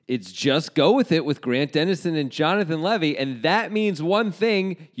it's just go with it with Grant Dennison and Jonathan Levy. And that means one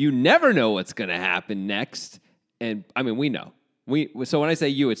thing, you never know what's going to happen next. And I mean, we know. So when I say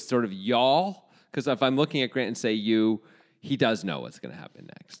you, it's sort of y'all. Because if I'm looking at Grant and say you, he does know what's going to happen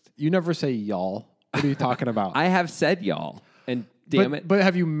next. You never say y'all. What are you talking about? I have said y'all. And damn it. But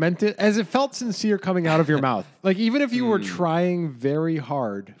have you meant it? As it felt sincere coming out of your mouth. Like, even if you were trying very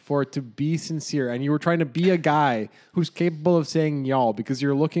hard for it to be sincere and you were trying to be a guy who's capable of saying y'all because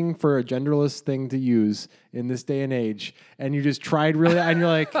you're looking for a genderless thing to use in this day and age, and you just tried really, and you're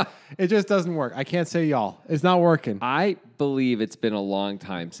like, it just doesn't work. I can't say y'all. It's not working. I believe it's been a long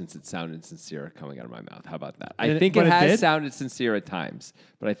time since it sounded sincere coming out of my mouth. How about that? I And think but it it has did? sounded sincere at times,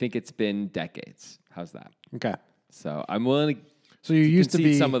 but I think it's been decades. How's that? Okay. So I'm willing to So you used to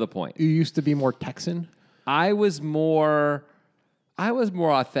concede be some of the point. You used to be more Texan. I was more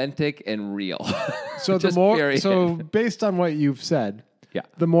authentic and real. So Just period. Based on what you've said, Yeah.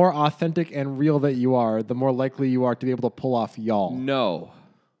 the more authentic and real that you are, the more likely you are to be able to pull off y'all. No.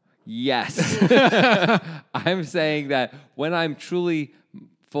 Yes. I'm saying that when I'm truly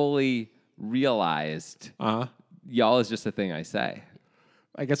fully realized, y'all is just a thing I say.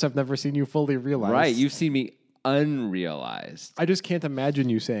 I guess I've never seen you fully realize. Right. You've seen me unrealized. I just can't imagine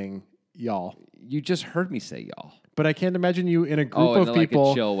you saying y'all. You just heard me say y'all. But I can't imagine you in a group Oh, in of like a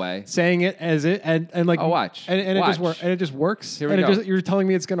people chill way. saying it as it and like Oh, watch. and it just Watch. and it just works. Here we and go. You're telling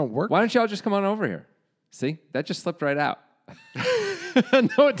me it's gonna work? Why don't y'all just come on over here? See? That just slipped right out.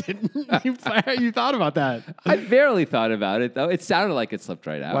 No, it didn't. You thought about that. I barely thought about it, though. It sounded like it slipped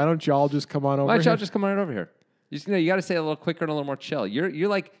right out. Why don't y'all just come on over? Why don't here? y'all just come on over here? You got to say it a little quicker and a little more chill. You're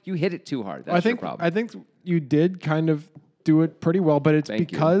like, you hit it too hard. That's your problem. I think you did kind of do it pretty well, but it's Thank you.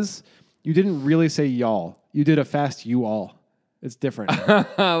 because you didn't really say y'all. You did a fast you all. It's different.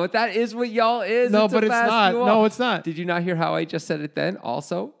 But that is what y'all is. No, It's a but it's fast not. you all. No, it's not. Did you not hear how I just said it then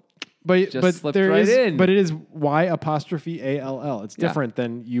also? But Just slipped there right is in. but it is Y apostrophe ALL. It's Yeah. different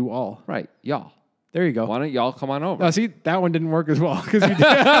than you all. Right. Y'all. There you go. Why don't y'all come on over? Now, see, that one didn't work as well because you did.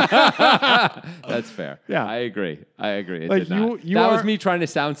 That's fair. Yeah. I agree. It Like, did not. you that was are- me trying to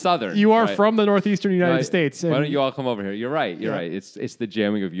sound Southern. You are right? from the northeastern United Right. States. Why and- don't you all come over here? You're right. You're right. It's the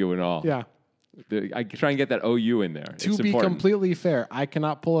jamming of you and all. Yeah. I try and get that OU in there. To It's be important. completely fair, I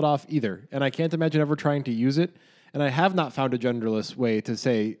cannot pull it off either. And I can't imagine ever trying to use it. And I have not found a genderless way to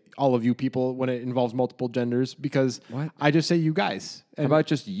say all of you people when it involves multiple genders because What? I just say you guys. How And about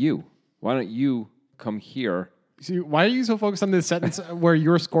just you? Why don't you come here? see, why are you so focused on this sentence where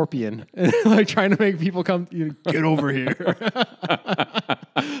you're Scorpion? Like trying to make people come, get over here.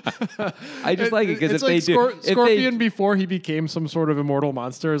 I just like it because if It's like they do, if they- Scorpion before he became some sort of immortal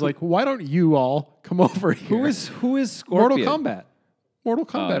monster is like, why don't you all come over here? who is Scorpion? Mortal Kombat? Mortal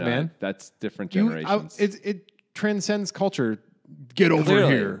Oh, Kombat, no, man. That's different You, generations. it transcends culture. Get over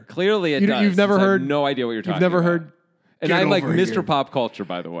clearly, here. Clearly, it does. You've never since I heard. have no idea what you're talking You've never about. heard. And "Get I'm like over Mr. here." Pop Culture,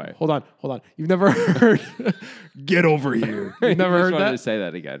 by the way. Hold on. You've never heard. Get over here. You've never I just heard wanted to that. say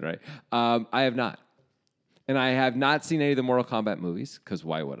that again, right? I have not. And I have not seen any of the Mortal Kombat movies, because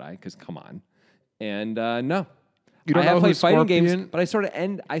why would I? Because come on. And no. You don't I have know who played fighting games, Scorpion- but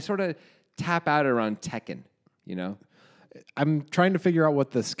I sort of tap out around Tekken, you know? I'm trying to figure out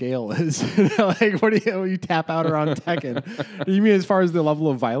what the scale is. Like, what do you tap out around Tekken? You mean as far as the level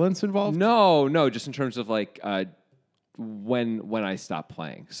of violence involved? No, just in terms of like when I stopped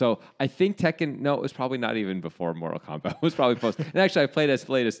playing. So I think Tekken, no, it was probably not even before Mortal Kombat. It was probably post. And actually, I played as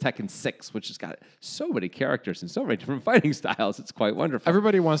late as Tekken 6, which has got so many characters and so many different fighting styles. It's quite wonderful.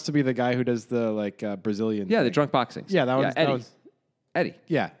 Everybody wants to be the guy who does the Brazilian. Yeah, the thing. drunk boxing. Yeah, that one's- that Eddie. one's- Eddie.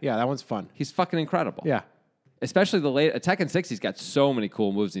 Yeah, that one's fun. He's fucking incredible. Yeah. Especially the late Tekken 6, he's got so many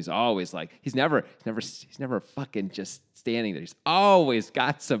cool moves. And he's always like, he's never fucking just standing there. He's always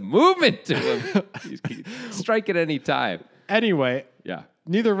got some movement to him. He's strike at any time. Anyway, Yeah.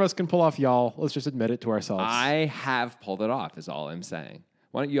 neither of us can pull off y'all. Let's just admit it to ourselves. I have pulled it off, is all I'm saying.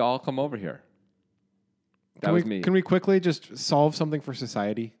 Why don't you all come over here? That Can was we, me. Can we quickly just solve something for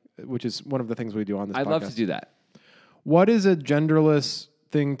society, which is one of the things we do on this podcast? I'd love to do that. What is a genderless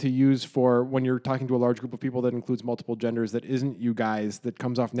thing to use for when you're talking to a large group of people that includes multiple genders that isn't you guys, that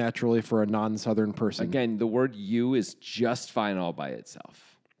comes off naturally for a non-Southern person? Again, the word you is just fine all by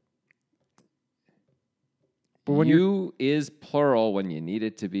itself. But when you is plural when you need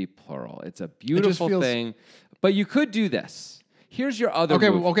it to be plural. It's a beautiful feels- thing. But you could do this. Here's your other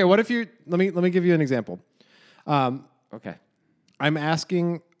move. Okay, what if you let me give you an example. Okay. I'm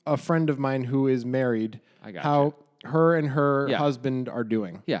asking a friend of mine who is married I got how her and her Yeah. husband are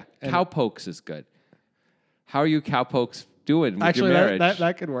doing. Yeah. Cowpokes is good. How are you cowpokes doing with Actually, your marriage.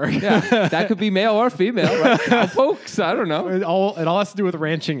 that could work. Yeah, that could be male or female, right? Cowpokes, I don't know. It all has to do with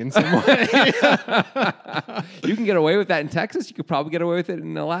ranching in some way. You can get away with that in Texas. You could probably get away with it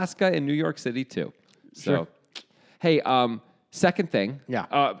in Alaska and New York City too. So, Sure. hey, second thing.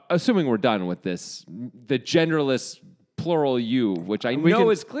 Yeah. Assuming we're done with this, the genderless plural you, which I know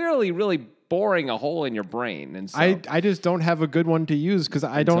can- is clearly really boring a hole in your brain. And so, I just don't have a good one to use because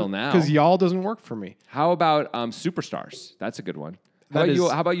Until now. y'all doesn't work for me. how about superstars? That's a good one. That is-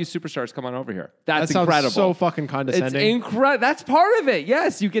 How about you superstars come on over here? That That's sounds incredible. so fucking It's condescending. incredible. That's part of it.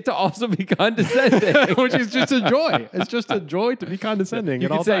 Yes, you get to also be condescending. Which is just a joy. It's just a joy to be condescending You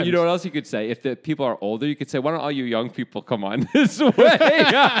at all could say, times. you know what else you could say? If the people are older, you could say, why don't all you young people come on this way?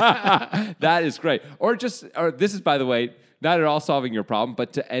 That is great. Or this is, by the way, not at all solving your problem,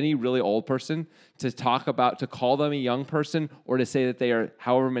 but to any really old person, to call them a young person or to say that they are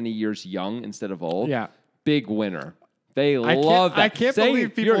however many years young instead of old. Yeah. Big winner. They can't- love that. I can't Saying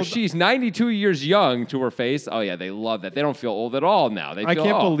believe people- she's 92 years young to her face. Oh, yeah, they love that. They don't feel old at all now. They I feel,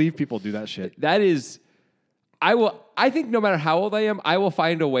 can't oh, believe people do that shit. that is, I think no matter how old I am, I will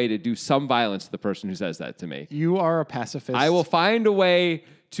find a way to do some violence to the person who says that to me. You are a pacifist. I will find a way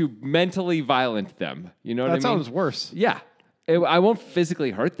to mentally violent them. You know what I That mean? sounds worse. Yeah. I won't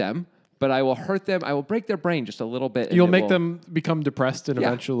physically hurt them, but I will hurt them. I will break their brain just a little bit. and You'll it make will- them become depressed and Yeah.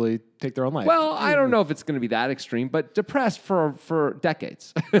 eventually take their own life. Well, I don't know if it's going to be that extreme, but depressed for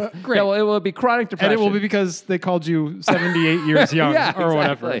decades. great. Yeah, well, it will be chronic depression. and it will be because they called you 78 years young yeah, or exactly.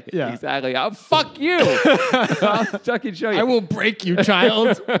 whatever. Yeah. Exactly. I'll fuck you. I'll fucking show you. I will break you,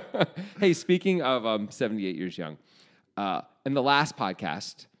 child. Hey, speaking of 78 years young, in the last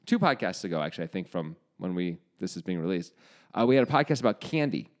podcast, 2 podcasts ago, actually, I think from when this is being released, we had a podcast about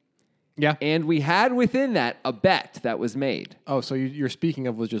candy. Yeah. And we had within that a bet that was made. Oh, so you're speaking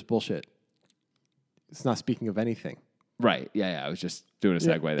of was just bullshit. It's not speaking of anything. Right. Yeah. I was just doing a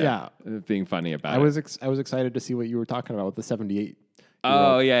segue there. yeah. Being funny about I it. was excited to see what you were talking about with the 78.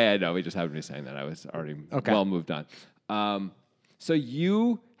 Oh, yeah. No, we just happened to be saying that. I was already Okay. well moved on. So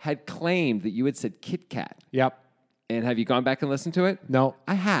you had claimed that you had said Kit Kat. Yep. And have you gone back and listened to it? No.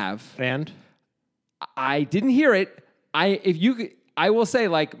 I have. And I didn't hear it. I will say,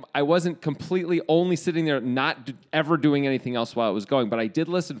 like, I wasn't completely only sitting there, not ever doing anything else while it was going, but I did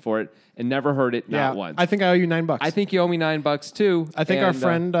listen for it and never heard it, not once. I think I owe you $9. I think you owe me $9 too. I think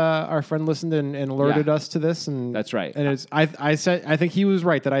our friend listened and alerted Yeah. us to this, and That's right. And I think he was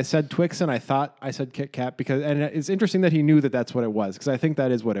right that I said Twix and I thought I said Kit Kat and it's interesting that he knew that that's what it was because I think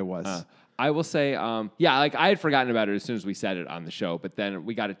that is what it was. I will say, like I had forgotten about it as soon as we said it on the show, but then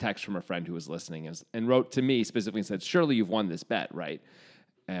we got a text from a friend who was listening and wrote to me specifically and said, "Surely you've won this bet, right?"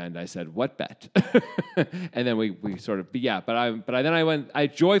 And I said, "What bet?" And then we sort of, I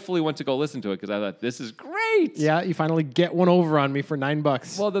joyfully went to go listen to it because I thought this is great. Yeah, you finally get one over on me for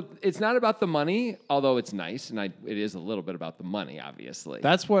 $9. Well, it's not about the money, although it's nice, and it is a little bit about the money, obviously.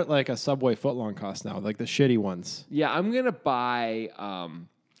 That's what like a Subway footlong costs now, like the shitty ones. Yeah, I'm gonna buy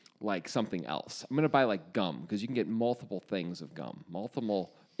like something else. I'm gonna buy like gum because you can get multiple things of gum,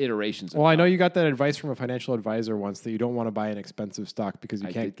 multiple iterations of Well, I gum. know you got that advice from a financial advisor once that you don't want to buy an expensive stock because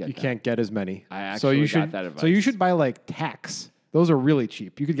I did get that. can't get as many. I so actually you got should that advice. So you should buy like Tax. Those are really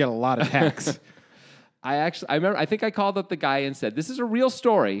cheap. You could get a lot of Tax. I remember. I think I called up the guy and said, "This is a real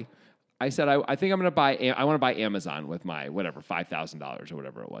story." I said, "I think I'm going to buy. I want to buy Amazon with my whatever $5,000 or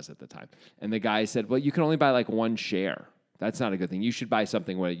whatever it was at the time." And the guy said, "Well, you can only buy like one share. That's not a good thing. You should buy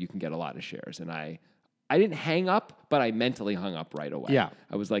something where you can get a lot of shares." And I didn't hang up, but I mentally hung up right away. Yeah.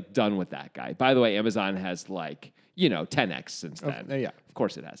 I was like done with that guy. By the way, Amazon has like 10x since then. yeah. Of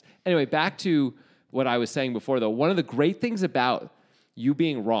course it has. Anyway, back to what I was saying before, though. One of the great things about you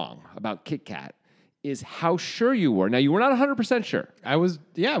being wrong about Kit Kat is how sure you were. Now, you were not 100% sure. I was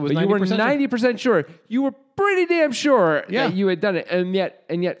But you were 90% sure. 90% sure. You were pretty damn sure Yeah. that you had done it. And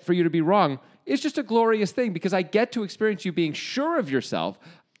yet, for you to be wrong, it's just a glorious thing because I get to experience you being sure of yourself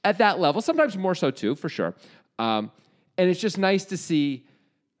at that level, sometimes more so too, for sure. And it's just nice to see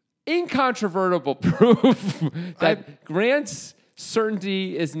incontrovertible proof that Grant's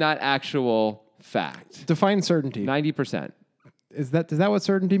certainty is not actual fact. Define certainty. 90%. Is that what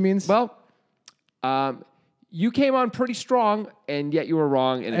certainty means? Well, you came on pretty strong, and yet you were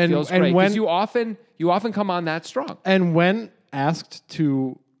wrong, and it And- feels and great when- because you often come on that strong. and when asked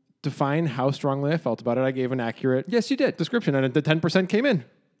to define how strongly I felt about it, I gave an accurate Yes, you did. description, and the 10% came in.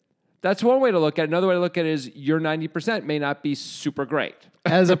 That's one way to look at it. Another way to look at it is your 90% may not be super great.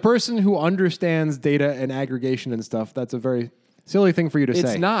 As a person who understands data and aggregation and stuff, that's a very silly thing for you to say.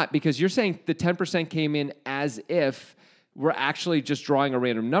 It's not, because you're saying the 10% came in as if we're actually just drawing a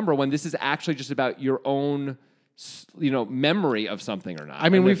random number when this is actually just about your own memory of something or not. I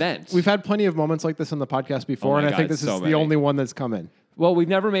mean, an event. we've had plenty of moments like this on the podcast before, and I think this is the only one that's come in. Well, we've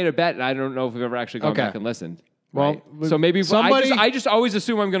never made a bet, and I don't know if we've ever actually gone back and listened. Well, right? So maybe I just always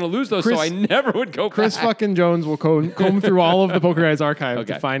assume I'm going to lose those, so I never would go Chris back. fucking Jones will comb through all of the Poker Guys archive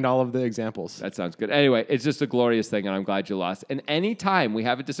to find all of the examples. That sounds good. Anyway, it's just a glorious thing, and I'm glad you lost. And anytime we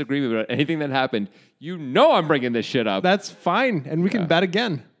have a disagreement about anything that happened, I'm bringing this shit up. That's fine, and we can bet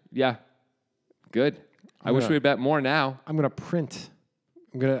again. Yeah, good. I wish we'd bet more now. I'm gonna print.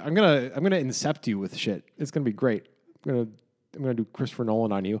 I'm gonna incept you with shit. It's gonna be great. I'm gonna do Christopher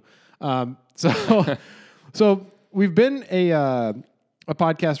Nolan on you. So we've been a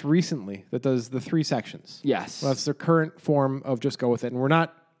podcast recently that does the 3 sections. Yes, well, that's the current form of Just Go With It, and we're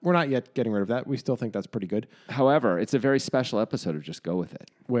not yet getting rit of that. We still think that's pretty good. However, it's a very special episode of Just Go With It,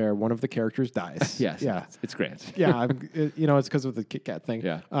 where one of the characters dies. Yes, yeah, it's great. Yeah, it's because of the Kit Kat thing.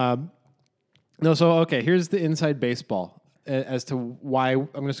 Yeah. No, so okay, here's the inside baseball as to why.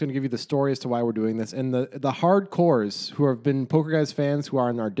 I'm just going to give you the story as to why we're doing this. And the hardcores who have been Poker Guys fans who are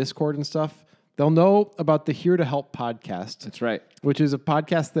on our Discord and stuff, they'll know about the Here to Help podcast. That's right. Which is a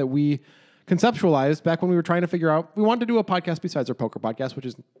podcast that we conceptualized back when we were trying to figure out, we wanted to do a podcast besides our poker podcast, which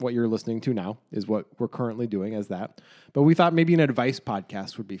is what you're listening to now, is what we're currently doing as that. But we thought maybe an advice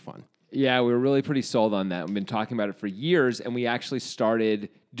podcast would be fun. Yeah, we were really pretty sold on that. We've been talking about it for years, and we actually started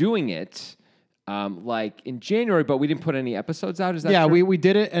doing it like in January, but we didn't put any episodes out. Is that true? Yeah, we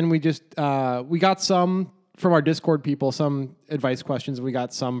did it, and we just we got some from our Discord people, some advice questions. We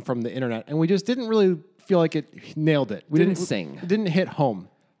got some from the internet, and we just didn't really feel like it nailed it. We didn't sing. It didn't hit home,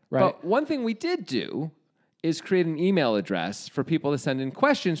 right? But one thing we did do is create an email address for people to send in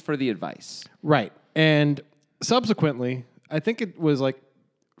questions for the advice. Right. And subsequently, I think it was like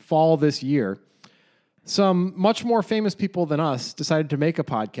fall this year, some much more famous people than us decided to make a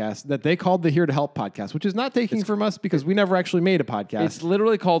podcast that they called the Here to Help podcast, which is not taking from us because we never actually made a podcast. It's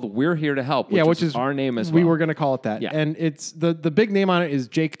literally called We're Here to Help, which is our name as well. We were going to call it that. Yeah. And it's the big name on it is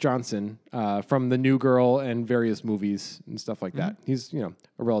Jake Johnson from The New Girl and various movies and stuff like that. He's, a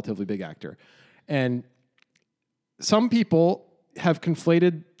relatively big actor. And some people have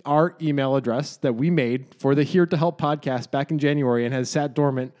conflated our email address that we made for the Here to Help podcast back in January and has sat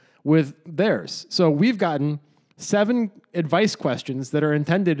dormant with theirs. So we've gotten 7 advice questions that are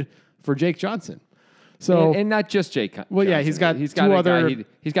intended for Jake Johnson. So and not just Jake. Well, Johnson. yeah, he's got he's got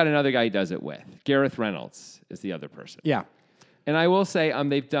another guy he does it with. Gareth Reynolds is the other person. Yeah, and I will say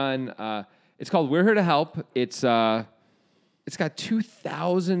they've done. It's called We're Here to Help. It's got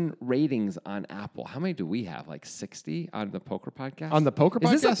 2,000 ratings on Apple. How many do we have? Like 60 on the Poker Podcast? On the Poker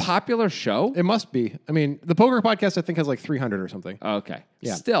Podcast? Is this a popular show? It must be. I mean, the Poker Podcast, I think, has like 300 or something. Okay.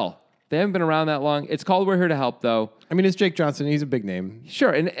 Yeah. Still, they haven't been around that long. It's called We're Here to Help, though. I mean, it's Jake Johnson. He's a big name.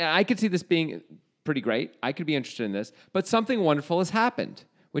 Sure. And I could see this being pretty great. I could be interested in this. But something wonderful has happened,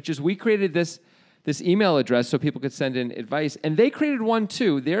 which is we created this email address so people could send in advice. And they created one,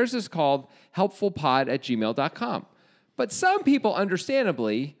 too. Theirs is called helpfulpod@gmail.com. But some people,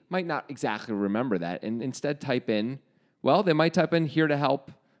 understandably, might not exactly remember that and instead type in, they might type in Here to Help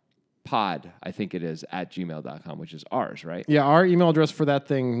Pod, I think it is, @gmail.com, which is ours, right? Yeah, our email address for that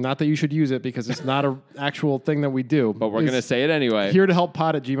thing, not that you should use it because it's not an actual thing that we do. But we're going to say it anyway. Here to Help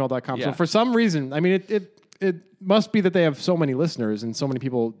Pod @gmail.com. Yeah. So for some reason, I mean, it must be that they have so many listeners and so many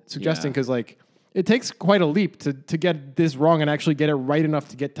people suggesting because, it takes quite a leap to get this wrong and actually get it right enough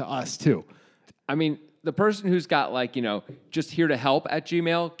to get to us, too. I mean, the person who's got just Here to Help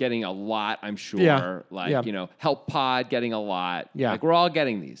 @Gmail getting a lot, I'm sure. Yeah. Help Pod getting a lot. Yeah. We're all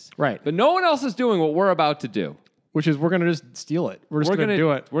getting these. Right. But no one else is doing what we're about to do. Which is we're going to just steal it. We're going to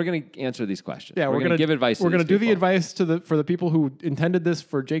do it. We're going to answer these questions. Yeah, we're going to give advice. We're going to do the advice for the people who intended this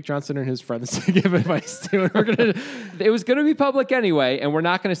for Jake Johnson and his friends to give advice to. And we're going to. It was going to be public anyway, and we're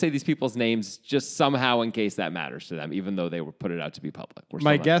not going to say these people's names just somehow in case that matters to them, even though they were put it out to be public.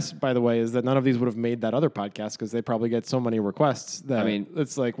 My guess, by the way, is that none of these would have made that other podcast because they probably get so many requests that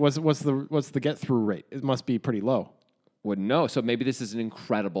it's like, what's the get through rate? It must be pretty low. Wouldn't know. So maybe this is an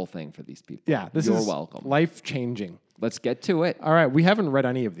incredible thing for these people. Yeah, You're welcome. Life changing. Let's get to it. All right, we haven't read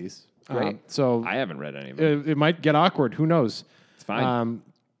any of these. Great. So I haven't read any of them. It might get awkward. Who knows? It's fine.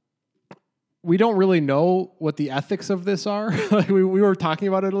 We don't really know what the ethics of this are. we were talking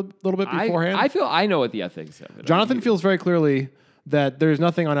about it a little bit beforehand. I feel I know what the ethics of it are. Jonathan feels very clearly that there's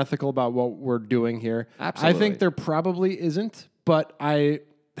nothing unethical about what we're doing here. Absolutely. I think there probably isn't, but I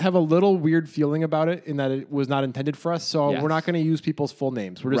have a little weird feeling about it in that it was not intended for us. So we're not going to use people's full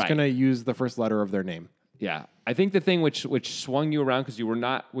names. We're just going to use the first letter of their name. Yeah. I think the thing which swung you around because we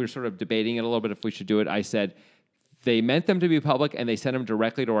were sort of debating it a little bit if we should do it. I said, they meant them to be public and they sent them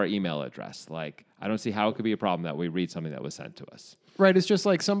directly to our email address. Like, I don't see how it could be a problem that we read something that was sent to us. Right. It's just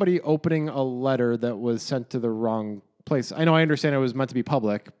like somebody opening a letter that was sent to the wrong place. I know, I understand it was meant to be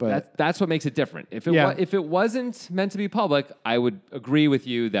public, but That's what makes it different. If it Yeah. if it wasn't meant to be public, I would agree with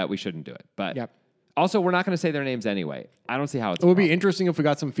you that we shouldn't do it. But Yep. also, we're not going to say their names anyway. I don't see how it's it would be interesting if we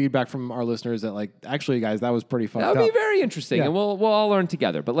got some feedback from our listeners that like, actually, guys, that was pretty fucked That up. would be very interesting, Yeah. and we'll all learn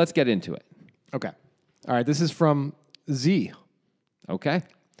together. But let's get into it. Okay. All right. This is from Z. Okay.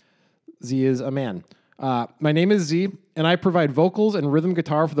 Z is a man. My name is Z, and I provide vocals and rhythm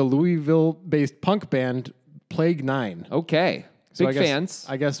guitar for the Louisville-based punk band Plague 9. Okay. So Big fans.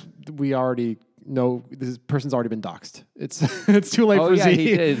 I guess we already know this person's already been doxxed. It's it's too late for yeah, Z.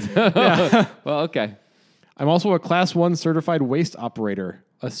 he did. Well, okay. I'm also a Class 1 certified waste operator,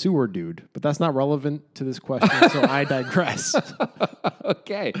 a sewer dude, but that's not relevant to this question, so I digress.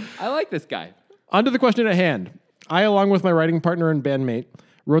 Okay. I like this guy. On to the question at hand. I, along with my writing partner and bandmate,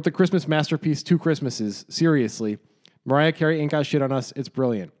 wrote the Christmas masterpiece Two Christmases. Seriously. Mariah Carey ain't got shit on us. It's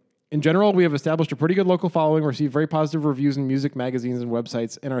brilliant. In general, we have established a pretty good local following, received very positive reviews in music magazines and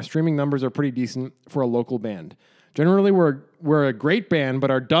websites, and our streaming numbers are pretty decent for a local band. Generally, we're a great band, but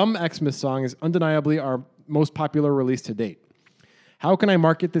our dumb Xmas song is undeniably our most popular release to date. How can I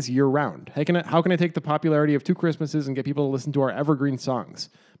market this year-round? How can I take the popularity of Two Christmases and get people to listen to our evergreen songs?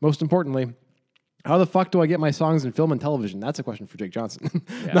 Most importantly, how the fuck do I get my songs in film and television? That's a question for Jake Johnson,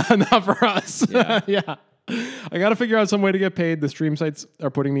 not for us. Yeah. I got to figure out some way to get paid. The stream sites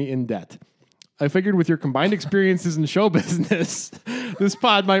are putting me in debt. I figured with your combined experiences in show business, this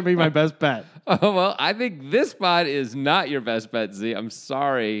pod might be my best bet. Oh, well, I think this pod is not your best bet, Z. I'm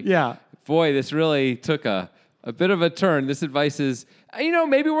sorry. Yeah. Boy, this really took a bit of a turn. This advice is,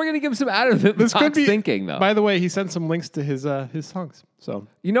 maybe we're going to give him some out of the This box could be thinking, though. By the way, he sent some links to his songs. So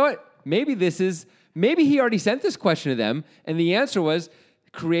You know what? Maybe he already sent this question to them, and the answer was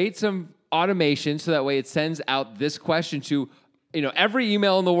create some automation so that way it sends out this question to every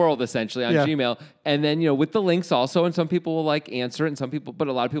email in the world essentially on Gmail, and then with the links also, and some people will answer it, and but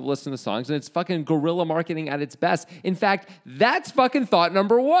a lot of people listen to songs, and it's fucking guerrilla marketing at its best. In fact, that's fucking thought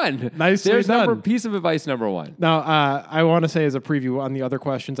number one. Nicely There's done. piece of advice number one. now I want to say as a preview on the other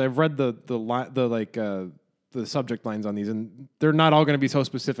questions, I've read the subject lines on these, and they're not all going to be so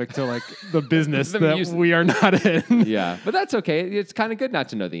specific to the business that we are not in. Yeah, but that's okay. It's kind of good not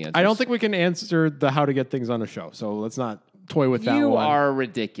to know the answer. I don't think we can answer the how to get things on a show, so let's not toy with that you one. are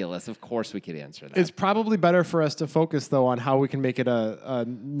ridiculous. Of course we could answer that. It's probably better for us to focus, though, on how we can make it a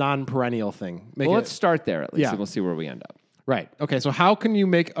non-perennial thing. Let's start there at least, Yeah. and we'll see where we end up. Right. Okay, so how can you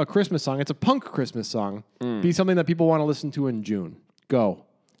make a Christmas song, it's a punk Christmas song, be something that people want to listen to in June? Go.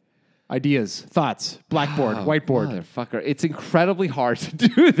 Ideas, thoughts, blackboard, whiteboard. Motherfucker. It's incredibly hard to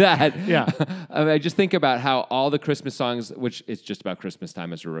do that. Yeah. I just think about how all the Christmas songs, which it's just about Christmas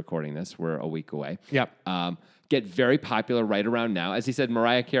time as we're recording this, we're a week away. Yep. Get very popular right around now. As he said,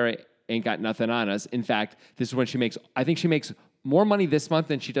 Mariah Carey ain't got nothing on us. In fact, this is when I think she makes more money this month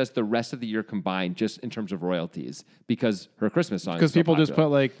than she does the rest of the year combined, just in terms of royalties, because her Christmas song. Because people just put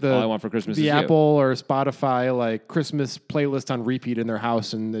the All I Want for Christmas the Is You. Apple or Spotify Christmas playlist on repeat in their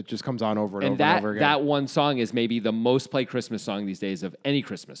house, and it just comes on over and over and over again. That one song is maybe the most played Christmas song these days of any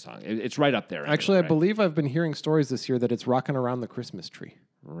Christmas song. It's right up there. Actually, right? I believe I've been hearing stories this year that it's rocking around the Christmas tree.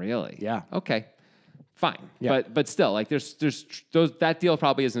 Really? Yeah. Okay. Fine. Yeah. But still, there's that deal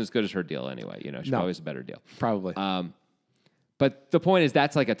probably isn't as good as her deal anyway. She probably has a better deal. Probably. But the point is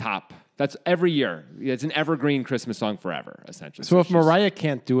that's a top. That's every year. It's an evergreen Christmas song forever, essentially. so if Mariah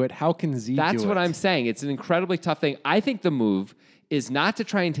can't do it, how can Z do it? That's what I'm saying. It's an incredibly tough thing. I think the move is not to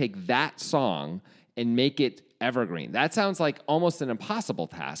try and take that song and make it evergreen. That sounds like almost an impossible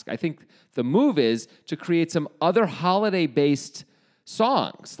task. I think the move is to create some other holiday-based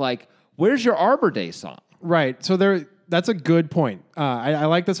songs. Like, where's your Arbor Day song? Right. So that's a good point. I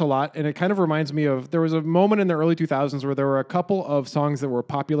like this a lot, and it kind of reminds me of, there was a moment in the early 2000s where there were a couple of songs that were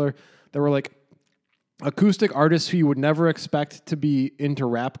popular that were acoustic artists who you would never expect to be into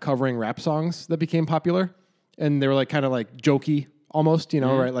rap, covering rap songs that became popular. And they were kind of jokey almost,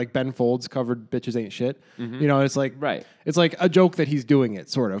 right? Like Ben Folds covered Bitches Ain't Shit. It's Right. It's like a joke that he's doing it,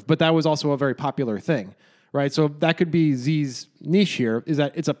 sort of. But that was also a very popular thing. Right, so that could be Z's niche here, is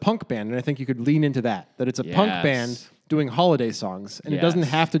that it's a punk band, and I think you could lean into that it's a punk band doing holiday songs, and it doesn't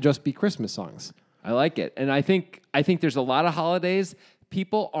have to just be Christmas songs. I like it. And I think there's a lot of holidays.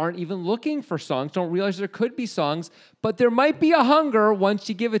 People aren't even looking for songs, don't realize there could be songs, but there might be a hunger once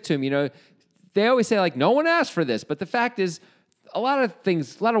you give it to them. They always say, no one asked for this, but the fact is, a lot of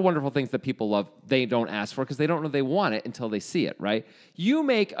wonderful things that people love, they don't ask for because they don't know they want it until they see it, right? You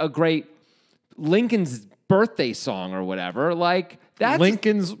make a great Lincoln's birthday song or whatever. Like that's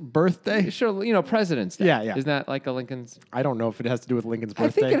Lincoln's birthday? sure, President's Day. Yeah, yeah. Isn't that like a Lincoln's? I don't know if it has to do with Lincoln's I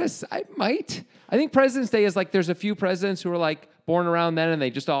birthday. think it is. I might. I think President's Day is like there's a few presidents who are like born around then, and they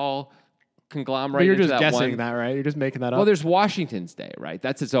just all conglomerate. But you're into just that guessing one. that, right? You're just making that up. Well, there's Washington's Day, right?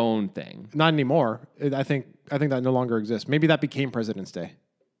 That's its own thing. Not anymore. I think that no longer exists. Maybe that became President's Day.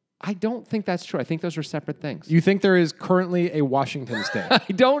 I don't think that's true. I think those are separate things. You think there is currently a Washington's Day?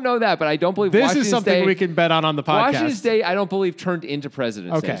 I don't know that, but I don't believe This Washington's is something Day, we can bet on the podcast. Washington's Day, I don't believe turned into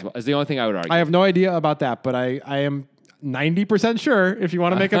President's Day. Okay. As well, is the only thing I would argue. I have no idea about that, but I am 90% sure, if you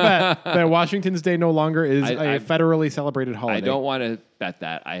want to make a bet, that Washington's Day no longer is a federally celebrated holiday. I don't want to bet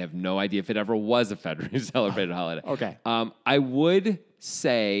that. I have no idea if it ever was a federally celebrated holiday. Okay. I would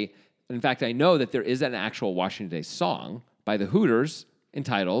say, in fact, I know that there is an actual Washington Day song by the Hooters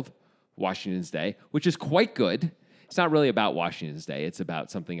entitled Washington's Day, which is quite good. It's not really about Washington's Day. It's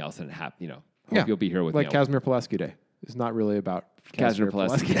about something else that happened, Hope you'll be here with like me. Casimir Pulaski Day. It's not really about Casimir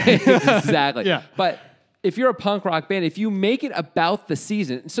Pulaski Pulaski Day. Day. Exactly. Yeah. But if you're a punk rock band, if you make it about the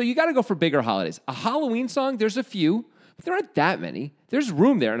season, so you got to go for bigger holidays. A Halloween song, there's a few, but there aren't that many. There's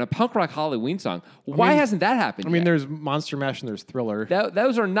room there in a punk rock Halloween song. Why hasn't that happened yet? There's Monster Mash and there's Thriller.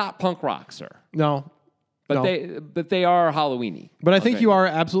 Those are not punk rock, sir. No. But No. they are Halloweeny. But I think you are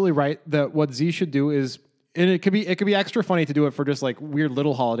absolutely right that what Z should do is, and it could be extra funny to do it for just like weird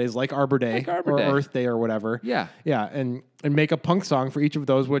little holidays like Arbor Day Like Arbor or Day. Earth Day or whatever. Yeah. Yeah, and make a punk song for each of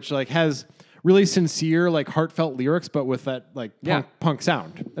those, which like has really sincere, like heartfelt lyrics, but with that like punk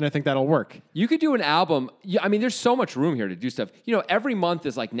sound. And I think that'll work. You could do an album. There's so much room here to do stuff. Every month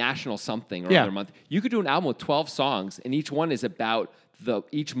is like national something or other month. You could do an album with 12 songs, and each one is about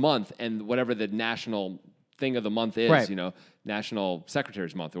each month and whatever the national thing of the month is, Right. National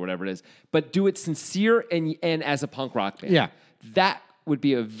Secretary's Month or whatever it is. But do it sincere and as a punk rock band. Yeah. That would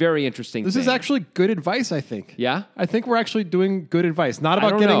be a very interesting This thing. is actually good advice, I think. Yeah? I think we're actually doing good advice. Not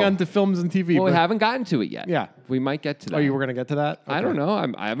about don't getting know. onto films and TV. Well, we but haven't gotten to it yet. Yeah. We might get to that. Oh, you were going to get to that? I Okay. don't know.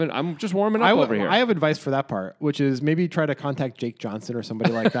 I'm just warming up over here. I have advice for that part, which is maybe try to contact Jake Johnson or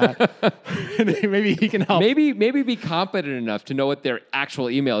somebody like that. Maybe he can help. Maybe be competent enough to know what their actual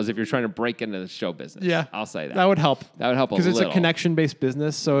email is if you're trying to break into the show business. Yeah. I'll say that. That would help. That would help a Because it's a little. connection-based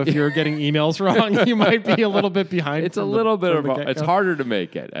business, so if you're getting emails wrong, you might be a little bit behind. It's a from little bit from of the it's get-go. harder to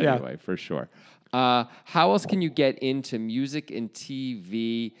make it Yeah. anyway, for sure. How else can you get into music and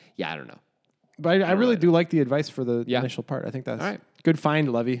TV? Yeah, I don't know. But I really do like the advice for the Yeah. initial part. I think that's All right. good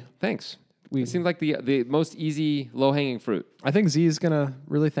find, Levy. Thanks. It seems like the most easy, low-hanging fruit. I think Z is going to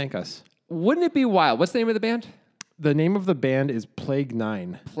really thank us. Wouldn't it be wild? What's the name of the band? The name of the band is Plague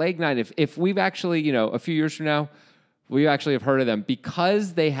 9. Plague Nine. If we've actually, a few years from now, we actually have heard of them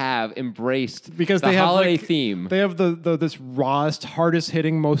because they have embraced Because the they have holiday like, theme. They have this rawest, hardest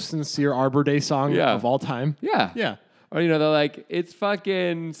hitting, most sincere Arbor Day song Yeah. of all time. Yeah. Yeah. Or, they're like, it's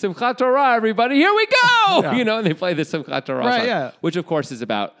fucking Simchat Torah, everybody, here we go! Yeah. And they play the Simchat Torah Right, song. yeah. Which, of course, is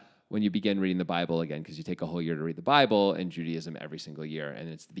about when you begin reading the Bible again, because you take a whole year to read the Bible in Judaism every single year, and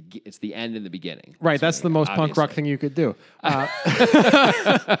it's the end and the beginning. Right, that's the most punk rock obviously. thing you could do.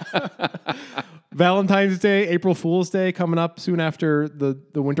 Valentine's Day, April Fool's Day coming up soon after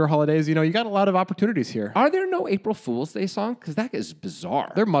the winter holidays. You got a lot of opportunities here. Are there no April Fool's Day songs? Because that is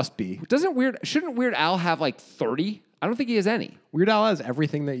bizarre. There must be. Shouldn't Weird Al have like 30? I don't think he has any. Weird Al has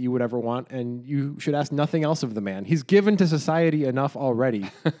everything that you would ever want, and you should ask nothing else of the man. He's given to society enough already.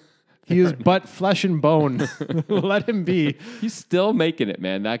 He is but flesh and bone. Let him be. He's still making it,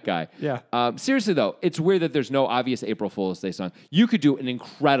 man, that guy. Yeah. Seriously, though, it's weird that there's no obvious April Fool's Day song. You could do an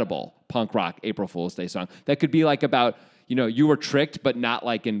incredible punk rock April Fool's Day song that could be like about, you were tricked, but not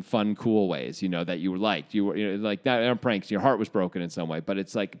like in fun, cool ways, that you were liked. You were like, not on pranks, your heart was broken in some way, but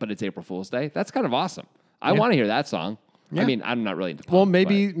it's April Fool's Day. That's kind of awesome. I want to hear that song. Yeah. I mean, I'm not really into punk. Well,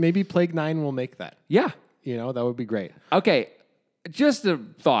 but- maybe Plague 9 will make that. Yeah. That would be great. Okay. Just a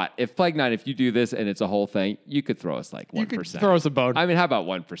thought. If Plague 9, if you do this and it's a whole thing, you could throw us like 1%. You could throw us a bone. I mean, how about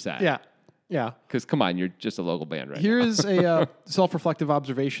 1%? Yeah. Yeah. Because come on, you're just a local band, right? Here is a self-reflective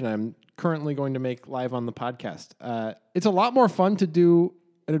observation I'm currently going to make live on the podcast. It's a lot more fun to do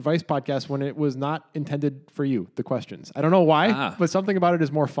an advice podcast when it was not intended for you, the questions. I don't know why, but something about it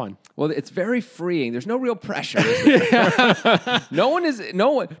is more fun. Well, it's very freeing. There's no real pressure. No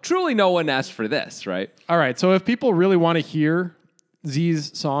one asked for this, right? All right, so if people really want to hear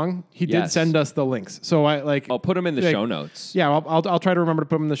Z's song, he did Yes. send us the links. So I'll put them in the show notes. Yeah, I'll try to remember to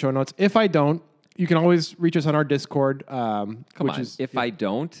put them in the show notes. If I don't, you can always reach us on our Discord. Come on. If I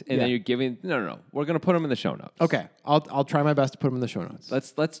don't, and then you're giving no. We're gonna put them in the show notes. Okay, I'll try my best to put them in the show notes.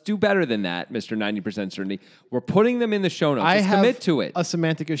 Let's do better than that, Mr. 90% certainty. We're putting them in the show notes. Let's have commit to it. a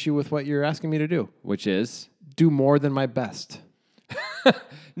semantic issue with what you're asking me to do. Which is Do more than my best.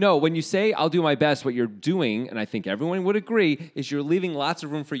 no. When you say I'll do my best, what you're doing, and I think everyone would agree, is you're leaving lots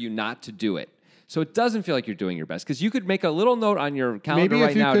of room for you not to do it. So it doesn't feel like you're doing your best because you could make a little note on your calendar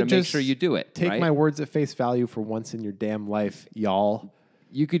right now to make sure you do it. Take right? my words at face value for once in your damn life, y'all.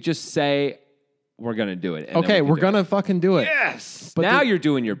 You could just say we're gonna do it. Okay, we're gonna fucking do it. Yes. But now you're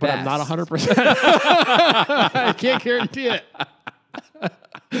doing your But best. I'm not 100%. I can't guarantee it.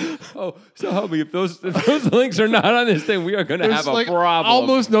 Oh, so help me. If those links are not on this thing, we are going to have a problem.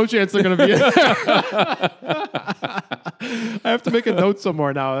 Almost no chance they're going to be in there. I have to make a note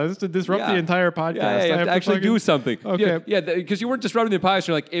somewhere now. That's to disrupt the entire podcast. Yeah, you have to actually do something. Okay. Yeah, because you weren't disrupting the podcast.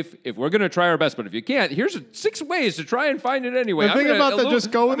 You're like, if we're going to try our best, but if you can't, here's 6 ways to try and find it anyway. The thing about the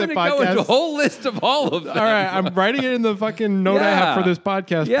Just Go With It podcast. Go into a whole list of all of them. All right, I'm writing it in the fucking note I have for this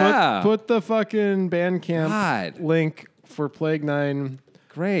podcast. Yeah. Put the fucking Bandcamp link for Plague 9.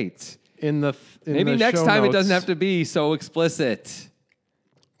 Great. Maybe next time notes. it doesn't have to be so explicit.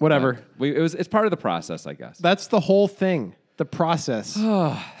 Whatever. It's part of the process, I guess. That's the whole thing. The process.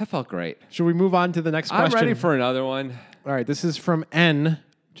 Oh, that felt great. Should we move on to the next question? I'm ready for another one. All right, this is from N,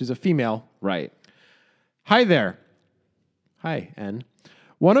 which is a female. Right. Hi there. Hi, N.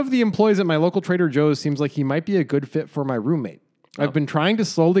 One of the employees at my local Trader Joe's seems like he might be a good fit for my roommate. I've been trying to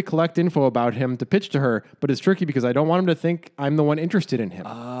slowly collect info about him to pitch to her, but it's tricky because I don't want him to think I'm the one interested in him.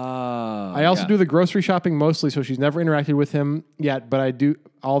 I also do the grocery shopping mostly, so she's never interacted with him yet, but I do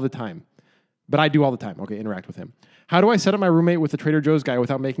all the time. Okay, interact with him. How do I set up my roommate with the Trader Joe's guy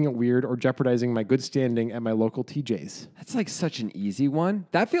without making it weird or jeopardizing my good standing at my local TJ's? That's like such an easy one.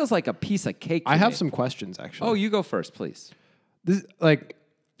 That feels like a piece of cake. I have some questions, actually. Oh, you go first, please.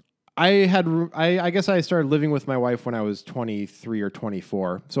 I guess I started living with my wife when I was 23 or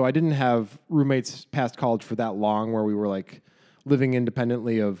 24. So I didn't have roommates past college for that long where we were like living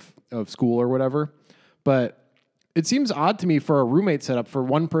independently of school or whatever. But it seems odd to me for a roommate setup for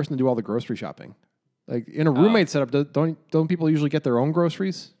one person to do all the grocery shopping. Like in a roommate setup, don't people usually get their own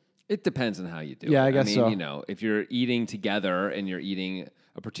groceries? It depends on how you do it. Yeah, I guess so. You know, if you're eating together and you're eating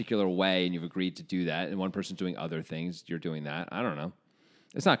a particular way and you've agreed to do that and one person's doing other things, you're doing that. I don't know.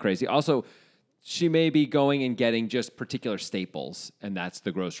 It's not crazy. Also, she may be going and getting just particular staples, and that's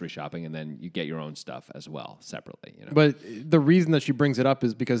the grocery shopping, and then you get your own stuff as well separately. You know? But the reason that she brings it up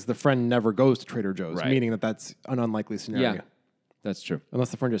is because the friend never goes to Trader Joe's, Right. meaning that that's an unlikely scenario. Yeah, that's true.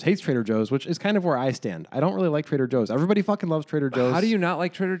 Unless the friend just hates Trader Joe's, which is kind of where I stand. I don't really like Trader Joe's. Everybody fucking loves Trader Joe's. How do you not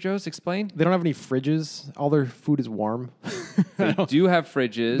like Trader Joe's? Explain. They don't have any fridges. All their food is warm. They do have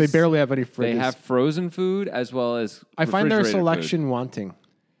fridges. They barely have any fridges. They have frozen food as well as I find their refrigerated selection food. wanting.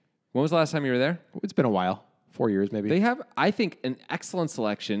 When was the last time you were there? It's been a while. 4 years, maybe. They have, I think, an excellent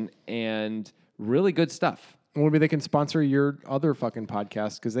selection and really good stuff. Maybe they can sponsor your other fucking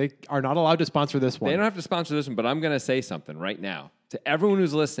podcast because they are not allowed to sponsor this one. They don't have to sponsor this one, but I'm going to say something right now to everyone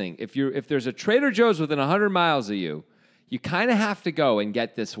who's listening. If there's a Trader Joe's within 100 miles of you, you kind of have to go and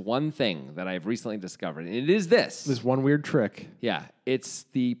get this one thing that I've recently discovered. And it is this. This one weird trick. Yeah. It's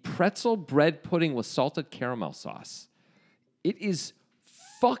the pretzel bread pudding with salted caramel sauce. It is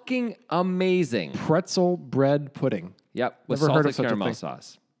fucking amazing. Pretzel bread pudding. Yep. With Never heard salted of such a caramel thing.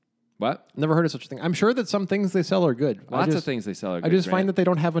 sauce. What? Never heard of such a thing. I'm sure that some things they sell are good. Lots of things they sell are good. I just find Grant. that they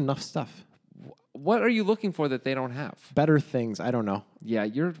don't have enough stuff. What are you looking for that they don't have? Better things. I don't know. Yeah,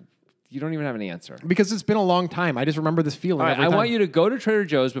 you don't even have an answer. Because it's been a long time. I just remember this feeling. All right, every I time. want you to go to Trader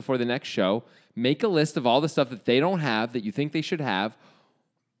Joe's before the next show, make a list of all the stuff that they don't have that you think they should have,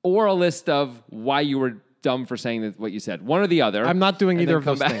 or a list of why you were dumb for saying that what you said. One or the other. I'm not doing and either then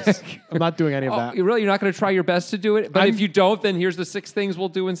of those come things. back. I'm not doing any of that. You're not going to try your best to do it? But if you don't, then here's the 6 things we'll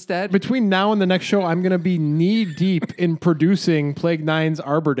do instead. Between now and the next show, I'm going to be knee deep in producing Plague 9's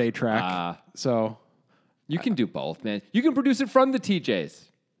Arbor Day track. So you can do both, man. You can produce it from the TJs.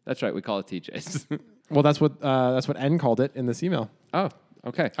 That's right. We call it TJs. well, that's what N called it in this email. Oh,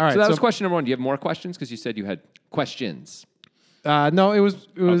 okay. All right, So that was so- question number 1. Do you have more questions? Because you said you had questions. No, it was.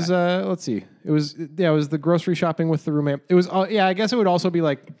 Let's see. It was the grocery shopping with the roommate. It was. I guess it would also be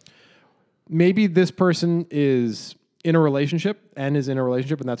like maybe this person is in a relationship and is in a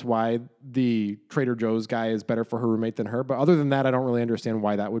relationship, and that's why the Trader Joe's guy is better for her roommate than her. But other than that, I don't really understand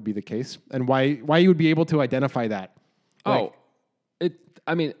why that would be the case and why you would be able to identify that. I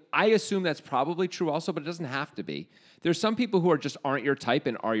assume that's probably true also, but it doesn't have to be. There's some people who just aren't your type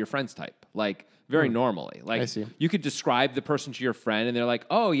and are your friend's type. Like very normally. Like I see. you could describe the person to your friend and they're like,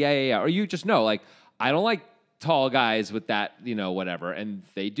 oh, yeah. Or you just know, like, I don't like tall guys with that, whatever. And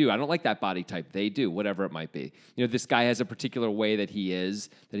they do. I don't like that body type. They do, whatever it might be. This guy has a particular way that he is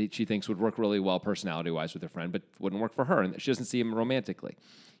she thinks would work really well personality-wise with her friend, but wouldn't work for her. And she doesn't see him romantically.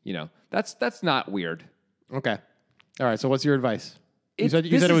 That's not weird. Okay. All right. So what's your advice? You said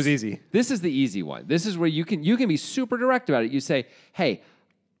it was easy. This is the easy one. This is where you can be super direct about it. You say, hey,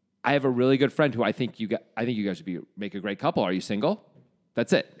 I have a really good friend who I think you guys would make a great couple. Are you single?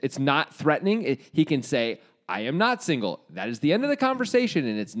 That's it. It's not threatening. He can say, I am not single. That is the end of the conversation,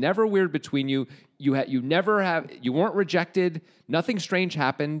 and it's never weird between you. You weren't rejected. Nothing strange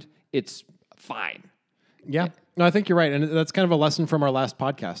happened. It's fine. Yeah. No, I think you're right. And that's kind of a lesson from our last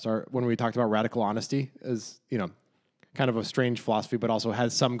podcast, when we talked about radical honesty as, kind of a strange philosophy, but also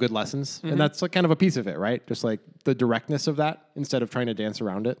has some good lessons. Mm-hmm. And that's like kind of a piece of it, right? Just like the directness of that instead of trying to dance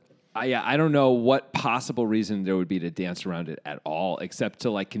around it. I don't know what possible reason there would be to dance around it at all, except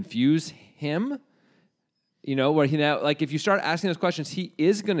to like confuse him. Where like if you start asking those questions, he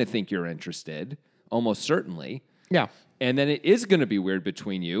is going to think you're interested, almost certainly. Yeah. And then it is going to be weird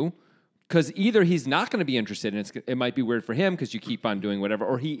between you because either he's not going to be interested and it might be weird for him because you keep on doing whatever,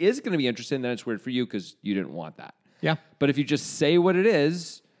 or he is going to be interested and then it's weird for you because you didn't want that. Yeah. But if you just say what it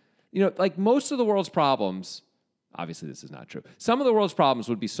is, like most of the world's problems, obviously this is not true. Some of the world's problems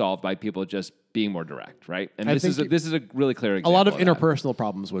would be solved by people just being more direct, right? And this is a really clear example. A lot of interpersonal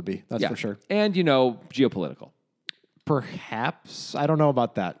problems would be, that's for sure. And, geopolitical. Perhaps. I don't know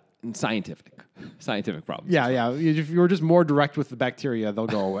about that. And scientific problems. Yeah. If you're just more direct with the bacteria, they'll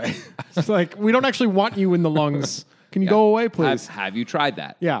go away. It's like, we don't actually want you in the lungs. Can you go away, please? Have you tried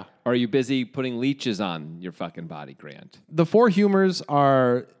that? Yeah. Or are you busy putting leeches on your fucking body, Grant? The 4 humors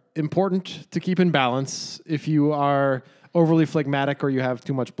are important to keep in balance. If you are overly phlegmatic or you have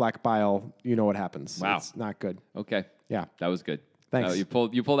too much black bile, you know what happens. Wow. It's not good. Okay. Yeah. That was good. Thanks. You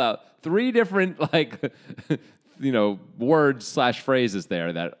pulled out 3 different words/phrases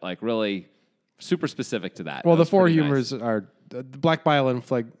there that like really super specific to that. Well, the 4 humors are the black bile and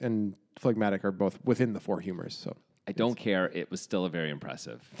phlegmatic are both within the 4 humors. So I don't care. It was still a very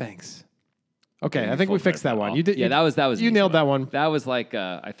impressive. Thanks. Okay, I think we fixed that one. You did. Yeah, that was. You nailed that one. That was like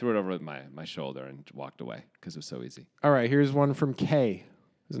I threw it over my shoulder and walked away because it was so easy. All right, here's one from Kay.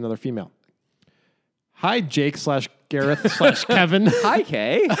 There's another female. Hi, Jake/Gareth/Kevin. Hi,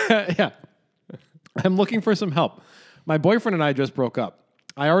 Kay. Yeah. I'm looking for some help. My boyfriend and I just broke up.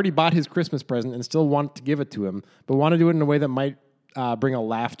 I already bought his Christmas present and still want to give it to him, but want to do it in a way that might bring a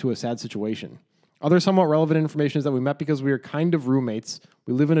laugh to a sad situation. Other somewhat relevant information is that we met because we are kind of roommates.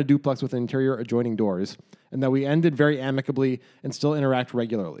 We live in a duplex with interior adjoining doors, and that we ended very amicably and still interact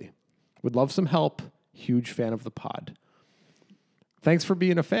regularly. Would love some help. Huge fan of the pod. Thanks for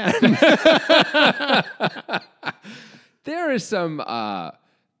being a fan. There is some,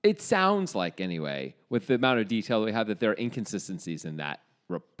 it sounds like anyway, with the amount of detail we have, that there are inconsistencies in that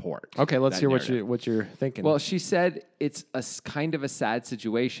report. Okay, let's hear what you're thinking. Well, she said it's kind of a sad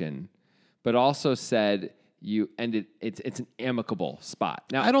situation, but also said it's an amicable spot.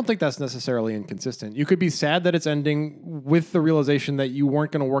 Now, I don't think that's necessarily inconsistent. You could be sad that it's ending with the realization that you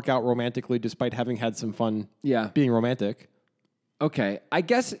weren't going to work out romantically despite having had some fun being romantic. Okay. I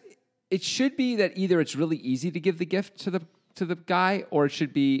guess it should be that either it's really easy to give the gift to the guy, or it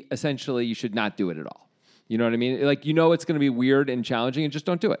should be essentially you should not do it at all. You know what I mean? Like, it's going to be weird and challenging, and just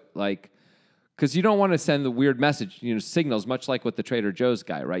don't do it. Like, because you don't want to send the weird message, signals, much like with the Trader Joe's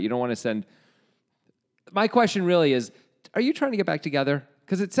guy, right? You don't want to send. My question really is, are you trying to get back together?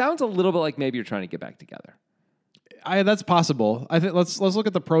 Because it sounds a little bit like maybe you're trying to get back together. That's possible. I think let's look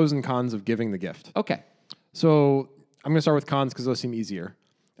at the pros and cons of giving the gift. Okay. So I'm going to start with cons because those seem easier.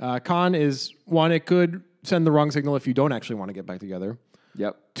 Con is, 1, it could send the wrong signal if you don't actually want to get back together.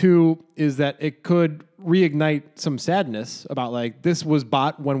 Yep. 2 is that it could reignite some sadness about like, this was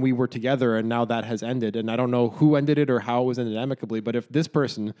bought when we were together and now that has ended. And I don't know who ended it or how it was ended amicably, but if this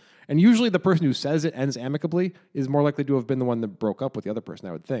person, and usually the person who says it ends amicably is more likely to have been the one that broke up with the other person,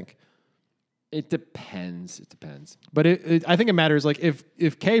 I would think. It depends. But I think it matters. Like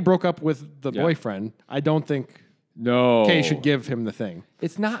if Kay broke up with the boyfriend, I don't think Kay should give him the thing.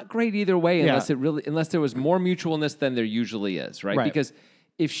 It's not great either way unless there was more mutualness than there usually is, right? Because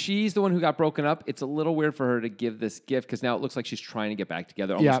if she's the one who got broken up, it's a little weird for her to give this gift because now it looks like she's trying to get back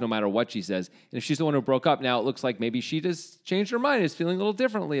together almost no matter what she says. And if she's the one who broke up, now it looks like maybe she just changed her mind, is feeling a little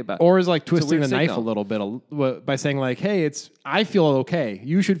differently about it. Or is like twisting the knife a little bit by saying like, hey, I feel okay.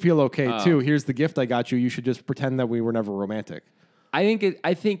 You should feel okay too. Here's the gift I got you. You should just pretend that we were never romantic. I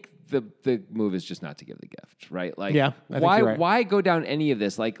think the move is just not to give the gift, right? Like, Yeah, I think why you're right. why go down any of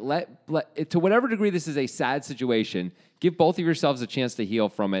this? Like, let to whatever degree this is a sad situation, give both of yourselves a chance to heal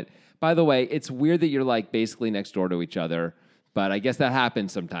from it. By the way, it's weird that you're like basically next door to each other, but I guess that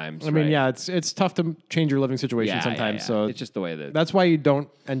happens sometimes. I mean, right? yeah, it's tough to change your living situation Yeah, sometimes. yeah. So It's just the way that that's why you don't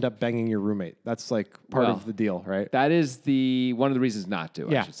end up banging your roommate. That's like part Well, of the deal, right? that is one of the reasons not to.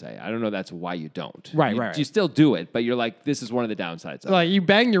 I Yeah. should say. I don't know. That's why you don't. Right, you, right. You still do it, but you're like, this is one of the downsides. Of it. Like you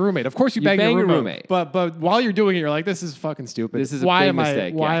bang your roommate. Of course you bang bang your your roommate. roommate. But while you're doing it, you're like, this is fucking stupid. This is a why big am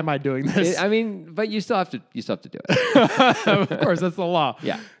mistake, Why yeah. am I doing this? I mean, but you still have to do it. of course, that's the law.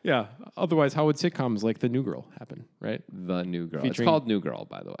 Yeah. Yeah. Otherwise, how would sitcoms like The New Girl happen, right? The New Girl. Featuring- It's called New Girl,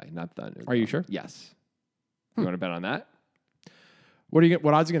 by the way, not The New Girl. Are you sure? Yes. You want to bet on that? What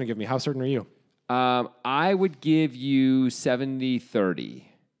what odds are you going to give me? How certain are you? I would give you 70-30.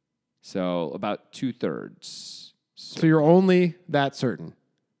 So about 2/3. So you're only that certain.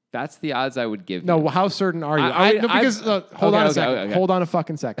 That's the odds I would give No, you. how certain are you? I- No, because hold okay, on a okay, second. okay. Hold on a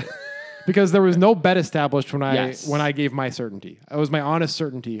fucking second. Because there was no bet established when Yes. I gave my certainty. It was my honest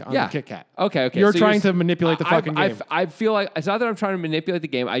certainty on Yeah. the Kit Kat. Okay. You're So trying to manipulate the fucking game. I feel like it's not that I'm trying to manipulate the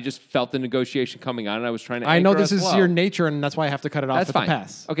game. I just felt the negotiation coming on, and I was trying to. I know anchor this us is low. your nature, and that's why I have to cut it off That's with fine. the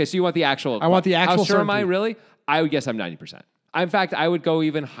pass. Okay, so you want the actual? I want the How actual sure am I certainty. really? I would guess I'm 90%. In fact, I would go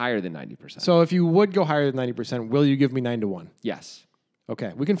even higher than 90%. So if you would go higher than 90%, will you give me 9-1? Yes.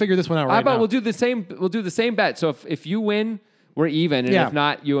 Okay, we can figure this one out How right about now. we'll do the same? We'll do the same bet. So if you win, we're even, and Yeah. if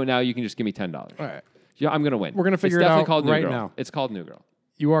not, you can just give me $10. All right. Yeah, I'm gonna win. We're gonna figure it it's definitely out called New right Girl. now. It's called New Girl.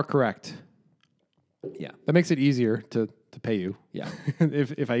 You are correct. Yeah. That makes it easier to pay you. Yeah.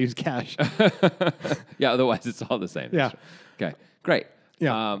 if I use cash. Yeah. Otherwise, it's all the same. Yeah. That's true. Okay. Great.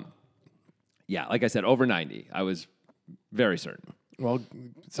 Yeah. Yeah. Like I said, over 90. I was very certain. Well,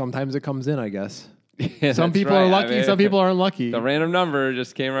 sometimes it comes in, I guess. Yeah, Some that's people right. are I lucky, mean, some people are unlucky. The random number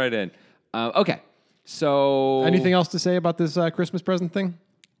just came right in. Okay. So Anything else to say about this Christmas present thing?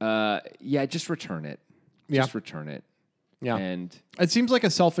 Yeah. Just return it. Yeah. Just return it. Yeah. And It seems like a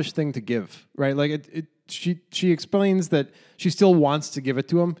selfish thing to give, right? Like she explains that she still wants to give it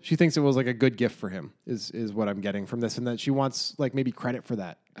to him. She thinks it was like a good gift for him is what I'm getting from this, and that she wants like maybe credit for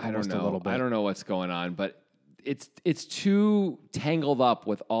that. I don't almost know. A little bit. I don't know what's going on, but it's too tangled up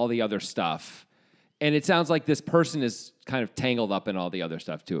with all the other stuff. And it sounds like this person is kind of tangled up in all the other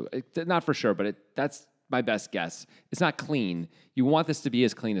stuff too. Not for sure, but that's my best guess. It's not clean. You want this to be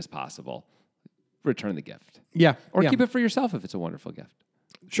as clean as possible. Return the gift. Yeah. Or yeah. keep it for yourself if it's a wonderful gift.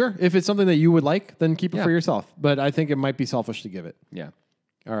 Sure. If it's something that you would like, then keep it Yeah. for yourself. But I think it might be selfish to give it. Yeah.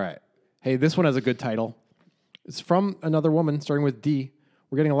 All right. Hey, this one has a good title. It's from another woman, starting with D.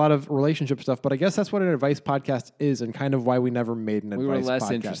 We're getting a lot of relationship stuff, but I guess that's what an advice podcast is, and kind of why we never made an advice podcast. We were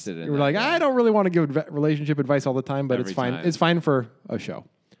less interested in We were that, like, yeah. I don't really want to give relationship advice all the time, but Every it's fine. time. It's fine for a show.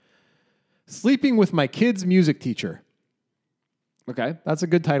 Sleeping with my kid's music teacher. Okay. That's a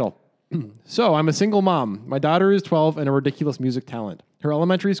good title. So, I'm a single mom. My daughter is 12 and a ridiculous music talent. Her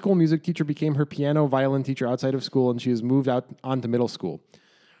elementary school music teacher became her piano violin teacher outside of school, and she has moved out onto middle school.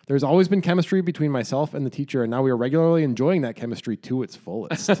 There's always been chemistry between myself and the teacher, and now we are regularly enjoying that chemistry to its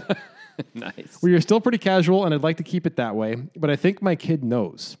fullest. Nice. We are still pretty casual, and I'd like to keep it that way, but I think my kid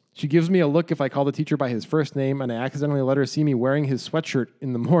knows. She gives me a look if I call the teacher by his first name, and I accidentally let her see me wearing his sweatshirt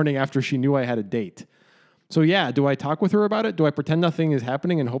in the morning after she knew I had a date. So yeah, do I talk with her about it? Do I pretend nothing is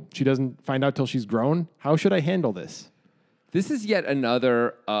happening and hope she doesn't find out till she's grown? How should I handle this? This is yet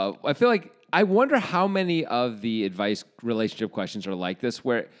another. I feel like I wonder how many of the advice relationship questions are like this,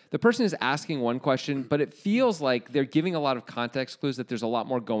 where the person is asking one question, but it feels like they're giving a lot of context clues that there's a lot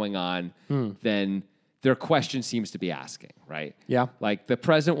more going on than their question seems to be asking, right? Yeah. Like the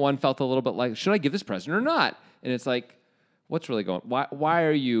present one felt a little bit like, should I give this present or not? And it's like, what's really going? Why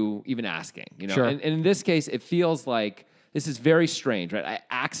are you even asking? You know, Sure. and in this case, it feels like this is very strange, right? I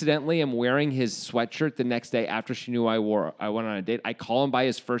accidentally am wearing his sweatshirt the next day after she knew I went on a date. I call him by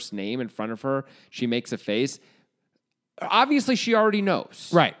his first name in front of her. She makes a face. Obviously, she already knows.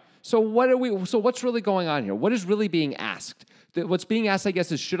 Right. So what's really going on here? What is really being asked? What's being asked, I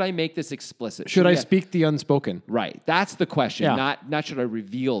guess, is should I make this explicit? Should I speak the unspoken? Right. That's the question. Yeah. Not should I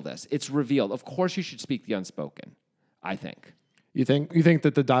reveal this? It's revealed. Of course, you should speak the unspoken. I think. You think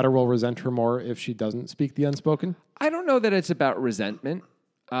that the daughter will resent her more if she doesn't speak the unspoken? I don't know that it's about resentment.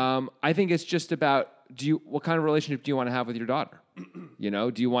 I think it's just about what kind of relationship do you want to have with your daughter? You know,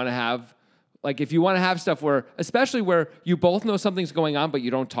 do you want to have, like, if you want to have stuff where, especially where you both know something's going on, but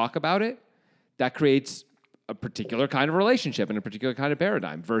you don't talk about it, that creates a particular kind of relationship and a particular kind of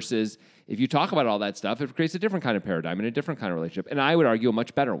paradigm versus if you talk about all that stuff, it creates a different kind of paradigm and a different kind of relationship. And I would argue a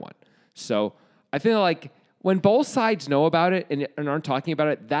much better one. So I feel like when both sides know about it and aren't talking about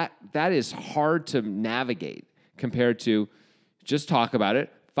it, that is hard to navigate compared to just talk about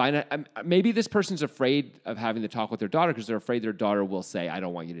it. Find out, maybe this person's afraid of having to talk with their daughter because they're afraid their daughter will say, "I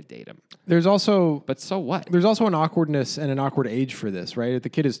don't want you to date him." There's also But so what? There's also an awkwardness and an awkward age for this, right? The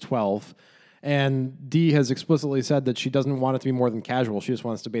kid is 12, and Dee has explicitly said that she doesn't want it to be more than casual. She just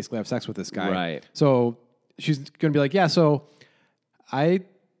wants to basically have sex with this guy. Right. So she's going to be like, yeah, so how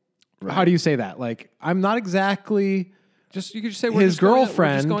do you say that? Like, I'm not exactly, You could just say we're his just going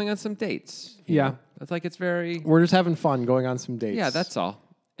girlfriend- we're just going on some dates. you Yeah. know? It's like it's very we're just having fun going on some dates. yeah. That's all.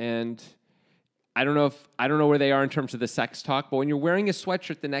 And I don't know where they are in terms of the sex talk, but when you're wearing a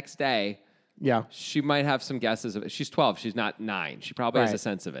sweatshirt the next day, yeah. she might have some guesses of it. She's 12. She's not 9. She probably has a Right.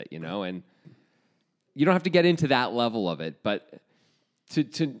 sense of it, you know, and you don't have to get into that level of it, but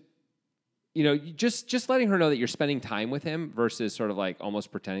to you know, just letting her know that you're spending time with him versus sort of like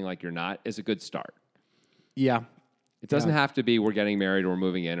almost pretending like you're not is a good start. Yeah. It doesn't have to be we're getting married or we're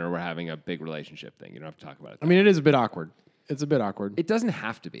moving in or we're having a big relationship thing. You don't have to talk about it. I mean, it is a bit awkward. It's a bit awkward. It doesn't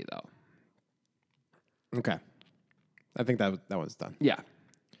have to be though. Okay. I think that one's done. Yeah.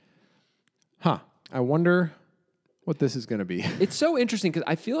 Huh. I wonder what this is going to be. It's so interesting because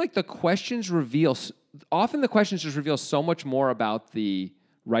I feel like the questions often the questions just reveal so much more about the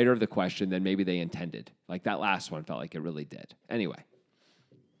writer of the question than maybe they intended. Like that last one felt like it really did. Anyway.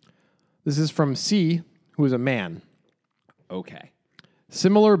 This is from C, who is a man. Okay.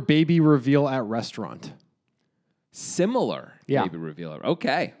 Similar baby reveal at restaurant. Similar Yeah. baby revealer.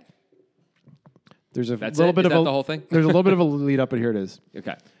 Okay. There's a That's little it? bit Is of that a the whole thing? There's a little bit of a lead up, but here it is.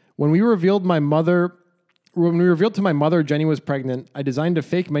 Okay. When we revealed to my mother Jenny was pregnant, I designed a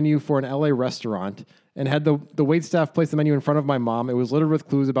fake menu for an LA restaurant and had the wait staff place the menu in front of my mom. It was littered with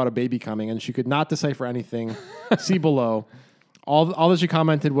clues about a baby coming, and she could not decipher anything. See below. All that she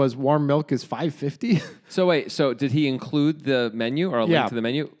commented was warm milk is $5.50. So wait, did he include the menu or a link Yeah. to the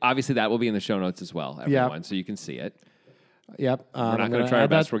menu? Obviously, that will be in the show notes as well, everyone, Yeah. so you can see it. Yep. We're not going to try our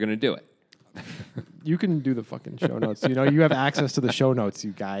best. We're going to do it. You can do the fucking show notes. You know, you have access to the show notes,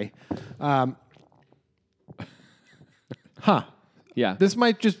 you guy. Yeah. This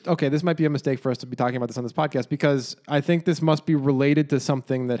might be a mistake for us to be talking about this on this podcast because I think this must be related to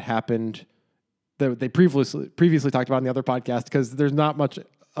something that happened that they previously talked about in the other podcast because there's not much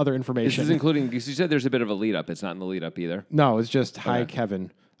other This information. is including, because you said there's a bit of a lead up. It's not in the lead up either. No, it's just, hi,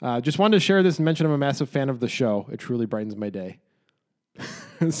 Kevin. Just wanted to share this and mention I'm a massive fan of the show. It truly brightens my day.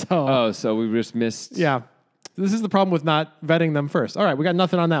 So we just missed. Yeah. This is the problem with not vetting them first. All right, we got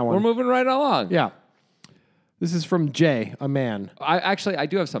nothing on that one. We're moving right along. Yeah. This is from Jay, a man. I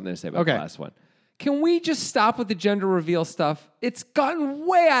do have something to say about Okay. the last one. Can we just stop with the gender reveal stuff? It's gotten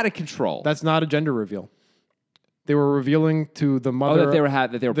way out of control. That's not a gender reveal. They were revealing to the mother that they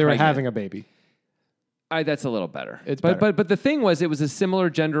were pregnant. having a baby. That's a little better. It's but better. but the thing was, it was a similar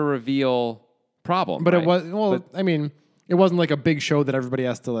gender reveal problem. But right? it was it wasn't like a big show that everybody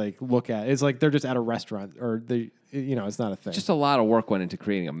has to like look at. It's like they're just at a restaurant or it's not a thing. Just a lot of work went into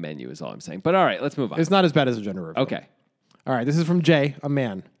creating a menu, is all I'm saying. But all right, let's move on. It's not as bad as a gender reveal. Okay. All right, this is from Jay, a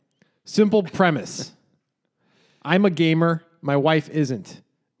man. Simple premise. I'm a gamer. My wife isn't.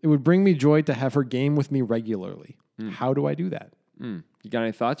 It would bring me joy to have her game with me regularly. How do I do that? You got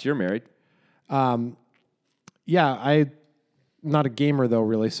any thoughts? You're married. Yeah, I'm not a gamer though,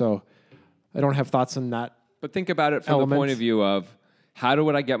 really, so I don't have thoughts on that. But think about it from Element. the point of view of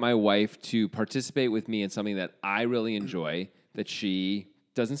would I get my wife to participate with me in something that I really enjoy that she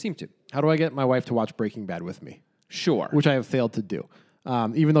doesn't seem to? How do I get my wife to watch Breaking Bad with me? Sure. Which I have failed to do,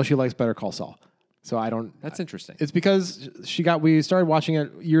 even though she likes Better Call Saul. So I don't. That's interesting. It's because we started watching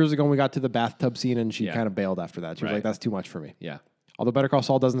it years ago and we got to the bathtub scene and she Yeah. kind of bailed after that. She was Right. like, that's too much for me. Yeah. Although Better Call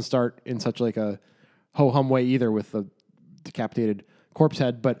Saul doesn't start in such like a ho-hum way either with the decapitated corpse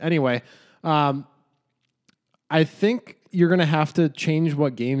head. But anyway, I think you're going to have to change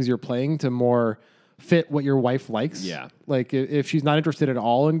what games you're playing to more fit what your wife likes. Yeah. Like if she's not interested at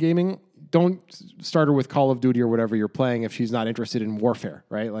all in gaming, don't start her with Call of Duty or whatever you're playing if she's not interested in Warfare,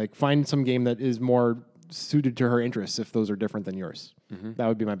 right? Like find some game that is more suited to her interests if those are different than yours. That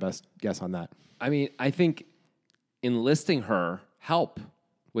would be my best guess on that. I mean, I think enlisting her help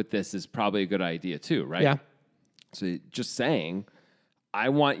with this is probably a good idea too, right? Yeah. So just saying, I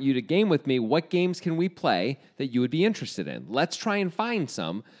want you to game with me. What games can we play that you would be interested in? Let's try and find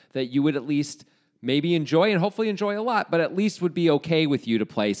some that you would at least maybe enjoy and hopefully enjoy a lot, but at least would be okay with you to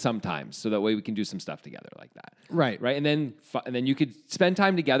play sometimes. So that way we can do some stuff together like that. Right. Right. And then you could spend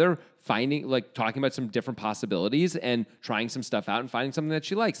time together talking about some different possibilities and trying some stuff out and finding something that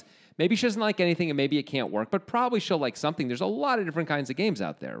she likes. Maybe she doesn't like anything and maybe it can't work, but probably she'll like something. There's a lot of different kinds of games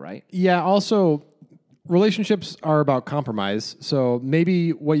out there, right? Yeah. Also, relationships are about compromise. So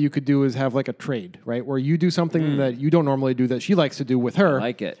maybe what you could do is have like a trade, right? Where you do something that you don't normally do that she likes to do with her. I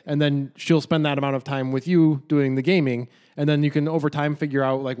like it. And then she'll spend that amount of time with you doing the gaming. And then you can over time figure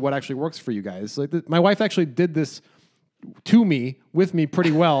out like what actually works for you guys. Like my wife actually did this with me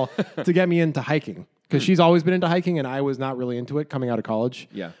pretty well to get me into hiking. Because she's always been into hiking and I was not really into it coming out of college.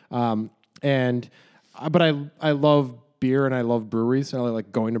 Yeah. But I love beer and I love breweries. And I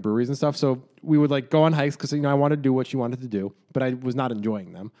like going to breweries and stuff. So we would like go on hikes because I wanted to do what she wanted to do, but I was not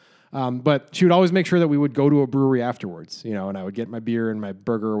enjoying them. But she would always make sure that we would go to a brewery afterwards, and I would get my beer and my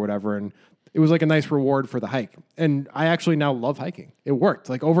burger or whatever. And it was like a nice reward for the hike. And I actually now love hiking. It worked.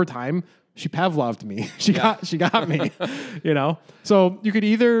 Like over time, she Pavloved me. She got me, So you could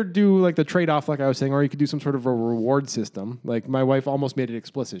either do like the trade-off, like I was saying, or you could do some sort of a reward system. Like my wife almost made it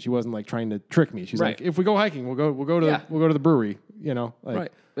explicit. She wasn't like trying to trick me. She's like, if we go hiking, we'll go to the brewery,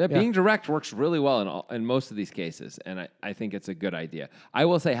 Right. Yeah, being direct works really well in most of these cases, and I think it's a good idea. I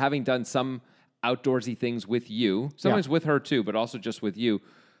will say, having done some outdoorsy things with you, sometimes with her too, but also just with you,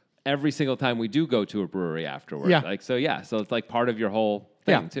 every single time we do go to a brewery afterward. Yeah. So it's like part of your whole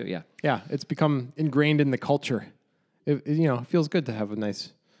thing too. Yeah. Yeah, it's become ingrained in the culture. It feels good to have a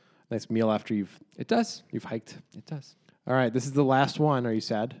nice meal after you've hiked. It does. All right, this is the last one. Are you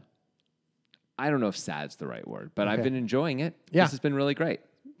sad? I don't know if sad's the right word, but I've been enjoying it. Yeah. This has been really great.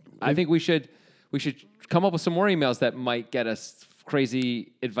 I think we should come up with some more emails that might get us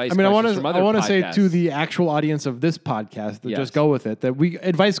crazy advice. I want to say to the actual audience of this podcast that just go with it that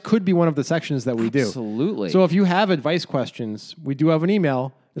advice could be one of the sections that we do. Absolutely. So if you have advice questions, we do have an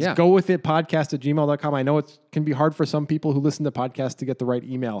email. It's gowithitpodcast@gmail.com. I know it can be hard for some people who listen to podcasts to get the right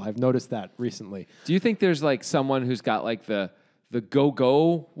email. I've noticed that recently. Do you think there's like someone who's got like the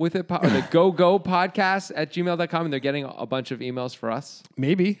go with it or the go podcast at gmail.com and they're getting a bunch of emails for us?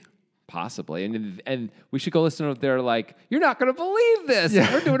 Maybe. Possibly. And we should go listen to their like, you're not going to believe this.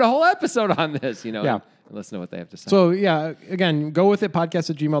 Yeah. We're doing a whole episode on this, and listen to what they have to say. So again, go with it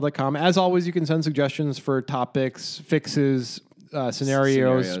podcast@gmail.com. As always, you can send suggestions for topics, fixes,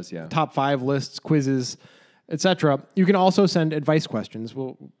 scenarios, top 5 lists, quizzes, etc. You can also send advice questions.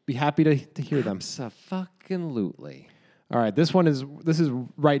 We'll be happy to hear them. Absolutely. All right, this is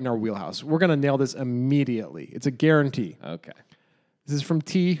right in our wheelhouse. We're going to nail this immediately. It's a guarantee. Okay. This is from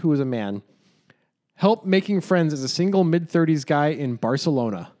T, who is a man. Help making friends as a single mid-30s guy in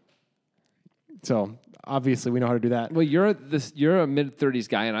Barcelona. So obviously we know how to do that. Well, you're a mid-30s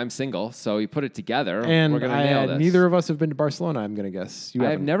guy and I'm single, so you put it together. And we're going to nail this. Neither of us have been to Barcelona, I'm going to guess.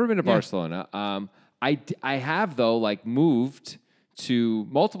 I've never been to Barcelona. I have, though, like moved to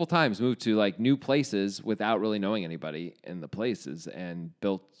like new places without really knowing anybody in the places and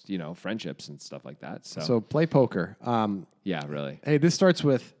built, friendships and stuff like that. So play poker. Yeah, really. Hey, this starts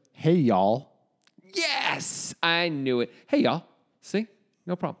with, hey, y'all. Yes, I knew it. Hey, y'all. See?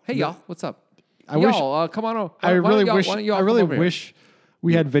 No problem. Hey, y'all. What's up? Come on over. I really wish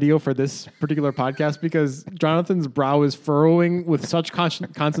we had video for this particular podcast because Jonathan's brow is furrowing with such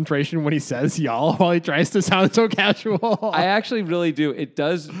concentration when he says y'all while he tries to sound so casual. I actually really do. It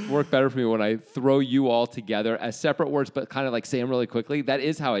does work better for me when I throw you all together as separate words, but kind of like say them really quickly. That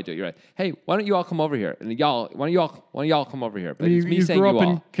is how I do it. You're right. Hey, why don't you all come over here? And y'all, why don't y'all come over here? But it's me saying you all. You grew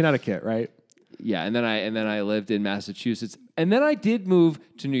up in Connecticut, right? Yeah, and then I lived in Massachusetts, and then I did move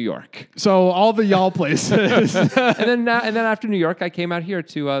to New York. So all the y'all places, and then after New York, I came out here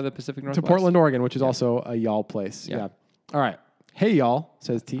to the Pacific Northwest, to Portland, Oregon, which is also a y'all place. Yeah. All right. Hey y'all,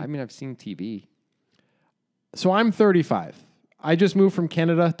 says T. I mean, I've seen TV. So I'm 35. I just moved from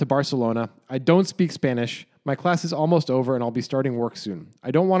Canada to Barcelona. I don't speak Spanish. My class is almost over, and I'll be starting work soon.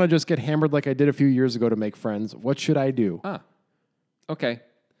 I don't want to just get hammered like I did a few years ago to make friends. What should I do? Okay.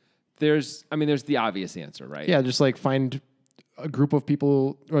 There's the obvious answer, right? Yeah, just like find a group of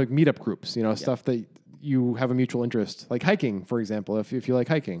people, or like meetup groups, stuff that you have a mutual interest. Like hiking, for example, if you like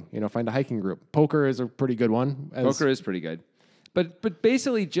hiking, find a hiking group. Poker is a pretty good one. Poker is pretty good. But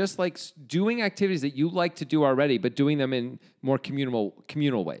basically just like doing activities that you like to do already, but doing them in more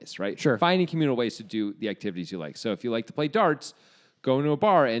communal ways, right? Sure. Finding communal ways to do the activities you like. So if you like to play darts, going to a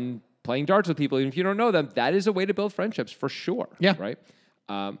bar and playing darts with people, even if you don't know them, that is a way to build friendships for sure. Yeah. Right?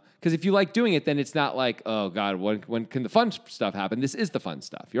 Because if you like doing it, then it's not like, oh, God, when can the fun stuff happen? This is the fun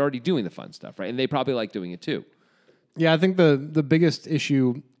stuff. You're already doing the fun stuff, right? And they probably like doing it too. Yeah, I think the biggest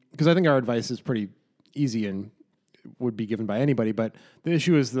issue, because I think our advice is pretty easy and would be given by anybody, but the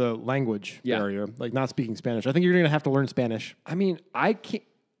issue is the language barrier, like not speaking Spanish. I think you're going to have to learn Spanish. I mean, I can't.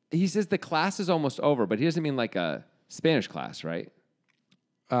 He says the class is almost over, but he doesn't mean like a Spanish class, right?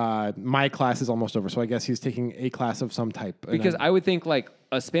 my class is almost over, so I guess he's taking a class of some type. And Because then- I would think like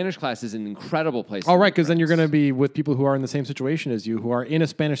a Spanish class is an incredible place. oh, to right, make because then you're friends. going to be with people who are in the same situation as you, who are in a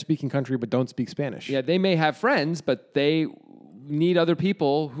Spanish-speaking country but don't speak Spanish. Yeah, they may have friends, but they need other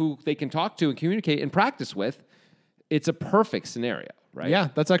people who they can talk to and communicate and practice with. It's a perfect scenario, right? Yeah,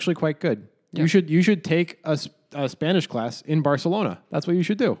 that's actually quite good. You should take a Spanish class in Barcelona. That's what you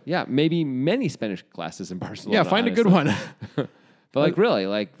should do. Yeah, maybe many Spanish classes in Barcelona. Yeah, find honestly. a good one. But like really,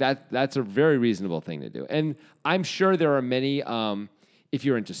 like that's a very reasonable thing to do. And I'm sure there are many, if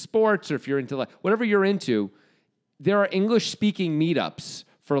you're into sports or if you're into like whatever you're into, there are English speaking meetups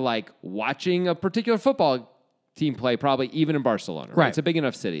for like watching a particular football team play, probably even in Barcelona. Right. It's a big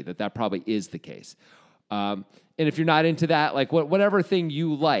enough city that probably is the case. And if you're not into that, like whatever thing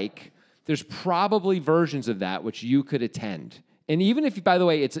you like, there's probably versions of that which you could attend. And even if, by the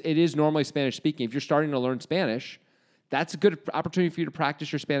way, it is normally Spanish speaking, if you're starting to learn Spanish, that's a good opportunity for you to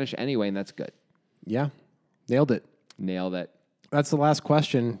practice your Spanish anyway, and that's good. Yeah, nailed it. Nailed it. That's the last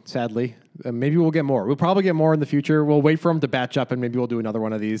question, sadly. Maybe we'll get more. We'll probably get more in the future. We'll wait for them to batch up, and maybe we'll do another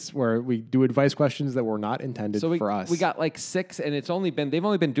one of these where we do advice questions that were not intended for us. We got like 6, and they've only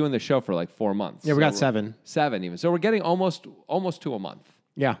been doing the show for like 4 months. Yeah, we got 7. 7 even. So we're getting almost to a month.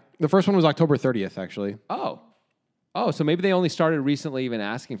 Yeah, the first one was October 30th, actually. Oh, so maybe they only started recently even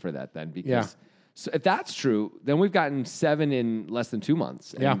asking for that then. Because Yeah. So if that's true, then we've gotten 7 in less than 2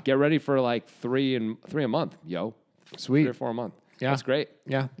 months. And Yeah. get ready for like 3 a month, yo. Sweet. 3 or 4 a month. Yeah. That's great.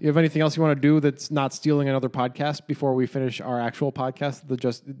 Yeah. You have anything else you want to do that's not stealing another podcast before we finish our actual podcast?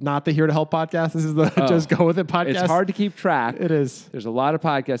 Not the Here to Help podcast. This is the Just Go With It podcast. It's hard to keep track. It is. There's a lot of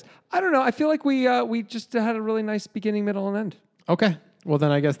podcasts. I don't know. I feel like we just had a really nice beginning, middle, and end. Okay. Well,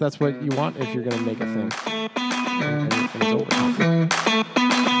 then I guess that's what you want if you're going to make a thing. And it's over.